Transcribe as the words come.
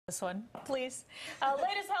This one, please.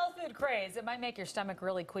 Latest health food craze. It might make your stomach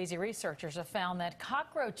really queasy. Researchers have found that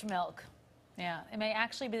cockroach milk, it may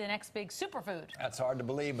actually be the next big superfood. That's hard to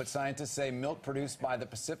believe, but scientists say milk produced by the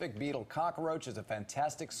Pacific Beetle Cockroach is a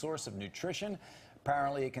fantastic source of nutrition.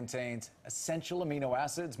 Apparently, it contains essential amino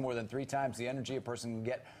acids, more than 3 times the energy a person can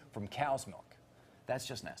get from cow's milk. That's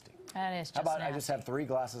just nasty. That is just How about nasty. I just have 3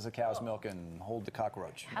 glasses of cow's milk and hold the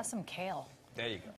cockroach? Have some kale. There you go.